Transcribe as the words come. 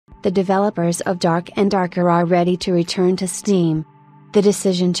the developers of Dark and Darker are ready to return to Steam. The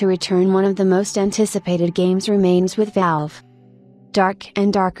decision to return one of the most anticipated games remains with Valve. Dark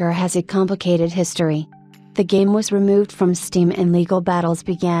and Darker has a complicated history. The game was removed from Steam and legal battles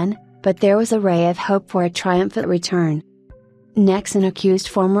began, but there was a ray of hope for a triumphant return. Nexon accused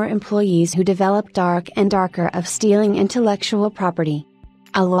former employees who developed Dark and Darker of stealing intellectual property.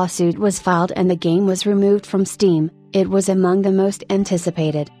 A lawsuit was filed and the game was removed from Steam. It was among the most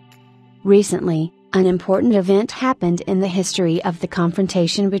anticipated. Recently, an important event happened in the history of the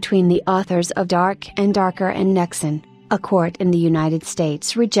confrontation between the authors of Dark and Darker and Nexon. A court in the United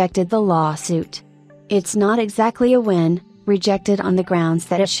States rejected the lawsuit. It's not exactly a win, rejected on the grounds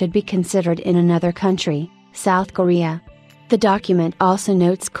that it should be considered in another country, South Korea. The document also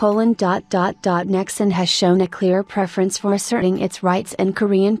notes: Nexon has shown a clear preference for asserting its rights in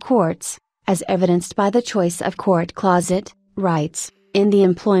Korean courts, as evidenced by the choice of court closet rights in the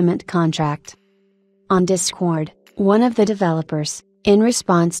employment contract. On Discord, one of the developers, in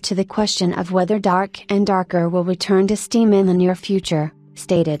response to the question of whether Dark and Darker will return to Steam in the near future,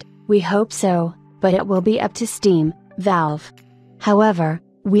 stated, "We hope so, but it will be up to Steam, Valve. However,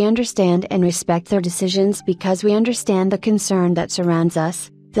 we understand and respect their decisions because we understand the concern that surrounds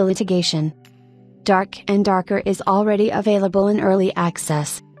us, the litigation." Dark and Darker is already available in early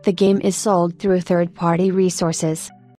access. The game is sold through third-party resources,